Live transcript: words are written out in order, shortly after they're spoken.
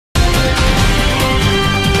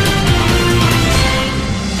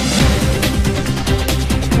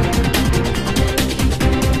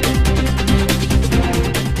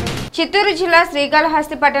చిత్తూరు జిల్లా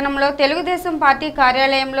శ్రీకాళహస్తి పట్టణంలో తెలుగుదేశం పార్టీ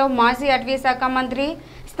కార్యాలయంలో మాజీ అటవీ శాఖ మంత్రి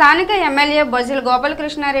స్థానిక ఎమ్మెల్యే బొజ్జల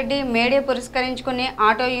గోపాలకృష్ణారెడ్డి మేడే పురస్కరించుకుని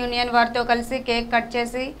ఆటో యూనియన్ వారితో కలిసి కేక్ కట్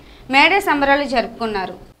చేసి మేడే సంబరాలు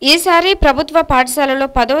జరుపుకున్నారు। ఈసారి ప్రభుత్వ పాఠశాలలో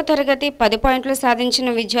 10వ తరగతి 10 పాయింట్లు సాధించిన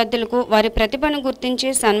విద్యార్థులకు వారి ప్రతిభను గుర్తించి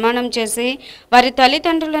సన్మానం చేసి వారి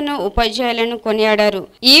తల్లిదండ్రులను ఉపాధ్యాయులను కొనియాడారు।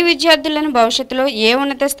 ఈ విద్యార్థులను భవిష్యత్తులో ఏ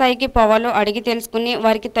ఉన్నత స్థాయికి పోవాలో అడిగి తెలుసుకుని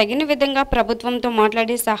వారికి తగిన విధంగా ప్రభుత్వంతో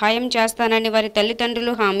మాట్లాడి సహాయం చేస్తానని వారి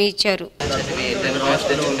తల్లిదండ్రులు హామీ ఇచ్చారు।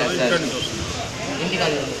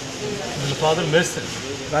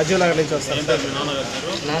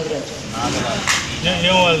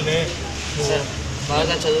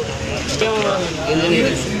 బాగా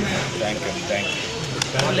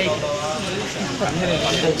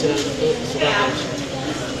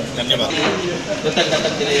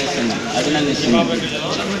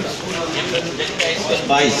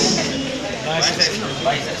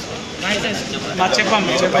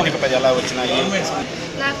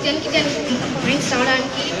నాకు పాయింట్స్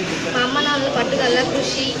రావడానికి మా అమ్మ నాన్నల పట్టుదల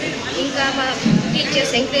కృషి ఇంకా మా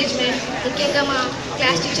టీచర్స్ ఎంకరేజ్మెంట్ ముఖ్యంగా మా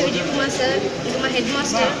class teacher Vijay Kumar sir ఇంకా మా హెడ్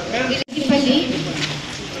మాస్టర్ రెడ్డిపల్లి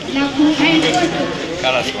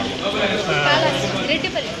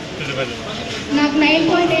నాకు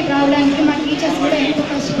 9.8 రావడానికి మా టీచర్స్ కూడా ఎంతో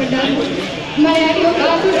కష్టపడ్డారు। మా డాడీ ఒక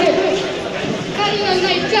కానీ నన్ను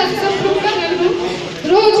ఇట్లా నన్ను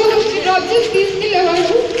రోజు డ్రాప్ చేసి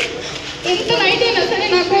తీసుకెళ్ళేవాడు। ఎంత నైట్ అయినా సరే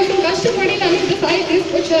నా కోసం కష్టపడి నన్ను ఇంత స్థాయి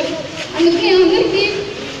తీసుకొచ్చారు। అందుకే అందరికీ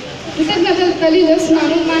కృతజ్ఞతలు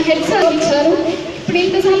తెలియజేస్తున్నాను। మా హెడ్ సార్ ఇచ్చారు, ఇప్పుడు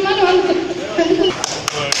ఇంత సన్మానం